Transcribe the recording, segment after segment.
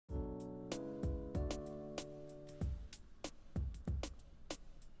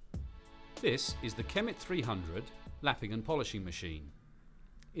This is the Kemet 300 lapping and polishing machine.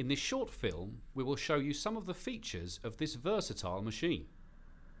 In this short film, we will show you some of the features of this versatile machine.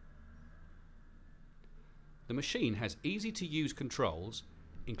 The machine has easy to use controls,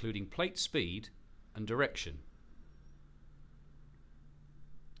 including plate speed and direction.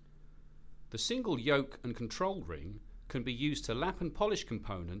 The single yoke and control ring can be used to lap and polish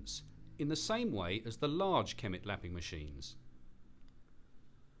components in the same way as the large Kemet lapping machines.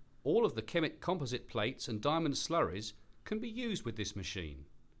 All of the Kemet composite plates and diamond slurries can be used with this machine.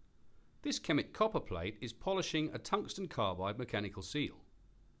 This Kemet copper plate is polishing a tungsten carbide mechanical seal.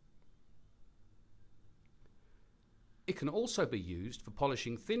 It can also be used for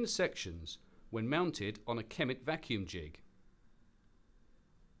polishing thin sections when mounted on a Kemet vacuum jig.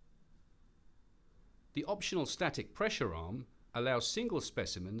 The optional static pressure arm allows single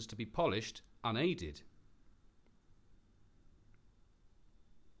specimens to be polished unaided.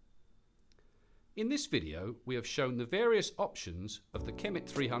 In this video, we have shown the various options of the Kemet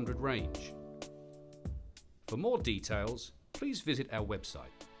 300 range. For more details, please visit our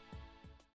website.